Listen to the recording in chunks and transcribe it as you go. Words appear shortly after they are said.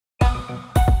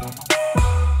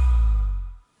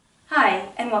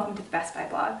and welcome to the Best Buy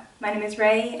blog. My name is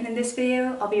Ray, and in this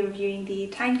video I'll be reviewing the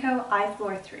Tineco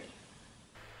iFloor 3.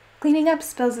 Cleaning up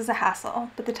spills is a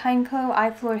hassle, but the Tineco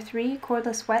iFloor 3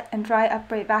 cordless wet and dry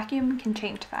upright vacuum can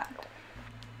change that.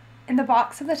 In the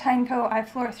box of the Tineco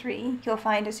iFloor 3, you'll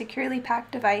find a securely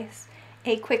packed device,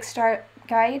 a quick start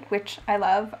guide, which I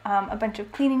love, a bunch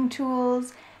of cleaning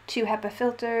tools, 2 HEPA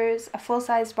filters, a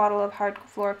full-sized bottle of hard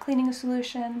floor cleaning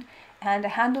solution, and a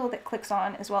handle that clicks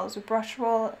on, as well as a brush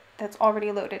roll that's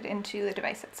already loaded into the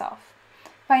device itself.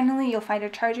 Finally, you'll find a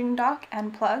charging dock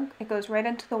and plug. It goes right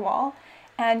into the wall,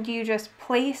 and you just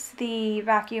place the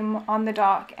vacuum on the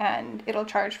dock and it'll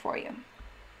charge for you.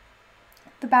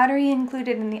 The battery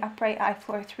included in the upright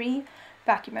iFloor 3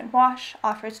 vacuum and wash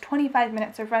offers 25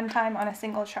 minutes of runtime on a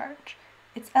single charge.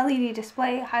 Its LED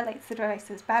display highlights the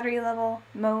device's battery level,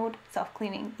 mode,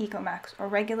 self-cleaning, EcoMax or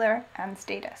regular, and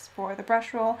status for the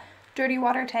brush roll, dirty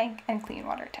water tank, and clean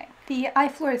water tank. The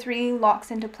iFloor 3 locks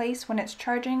into place when it's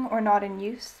charging or not in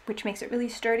use, which makes it really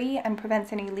sturdy and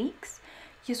prevents any leaks.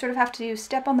 You sort of have to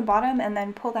step on the bottom and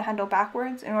then pull the handle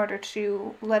backwards in order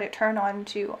to let it turn on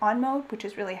to on mode, which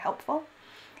is really helpful.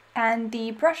 And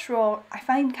the brush roll, I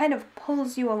find, kind of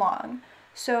pulls you along.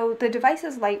 So the device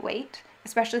is lightweight,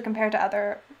 especially compared to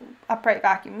other upright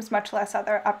vacuums, much less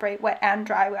other upright wet and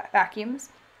dry wet vacuums.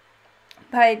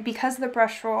 But because the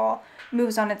brush roll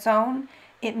moves on its own,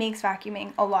 it makes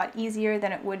vacuuming a lot easier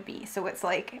than it would be. So it's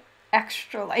like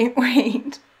extra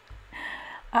lightweight.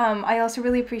 I also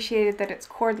really appreciated that it's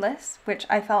cordless, which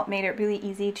I felt made it really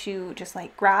easy to just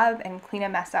like grab and clean a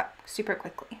mess up super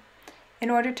quickly. In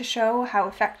order to show how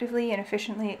effectively and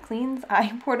efficiently it cleans,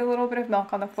 I poured a little bit of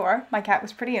milk on the floor. My cat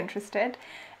was pretty interested.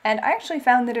 And I actually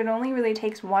found that it only really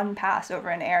takes one pass over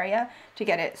an area to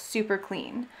get it super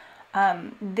clean.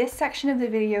 This section of the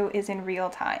video is in real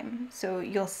time, so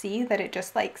you'll see that it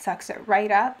just like sucks it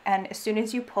right up, and as soon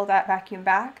as you pull that vacuum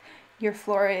back, your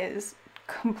floor is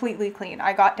completely clean.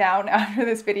 I got down after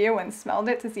this video and smelled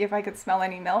it to see if I could smell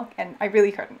any milk, and I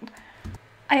really couldn't.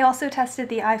 I also tested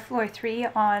the iFloor 3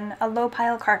 on a low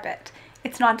pile carpet.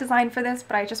 It's not designed for this,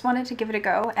 but I just wanted to give it a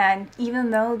go, and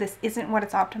even though this isn't what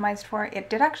it's optimized for,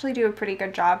 it did actually do a pretty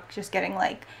good job just getting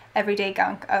like everyday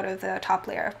gunk out of the top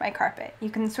layer of my carpet. You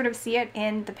can sort of see it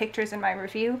in the pictures in my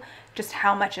review, just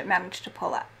how much it managed to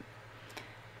pull up.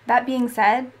 That being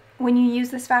said, when you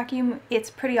use this vacuum, it's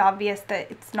pretty obvious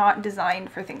that it's not designed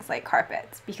for things like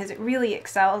carpets, because it really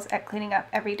excels at cleaning up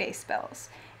everyday spills.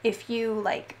 If you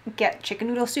like get chicken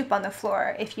noodle soup on the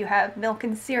floor, if you have milk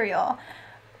and cereal,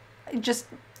 just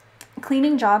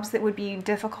cleaning jobs that would be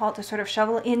difficult to sort of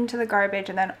shovel into the garbage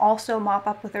and then also mop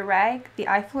up with a rag, the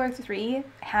iFloor 3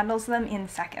 handles them in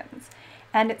seconds.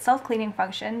 And its self-cleaning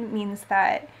function means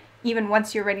that even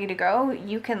once you're ready to go,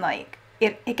 you can like,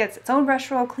 it gets its own brush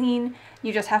roll clean.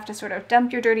 You just have to sort of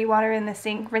dump your dirty water in the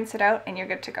sink, rinse it out, and you're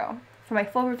good to go. For my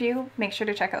full review, make sure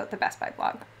to check out the Best Buy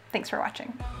blog. Thanks for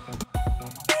watching.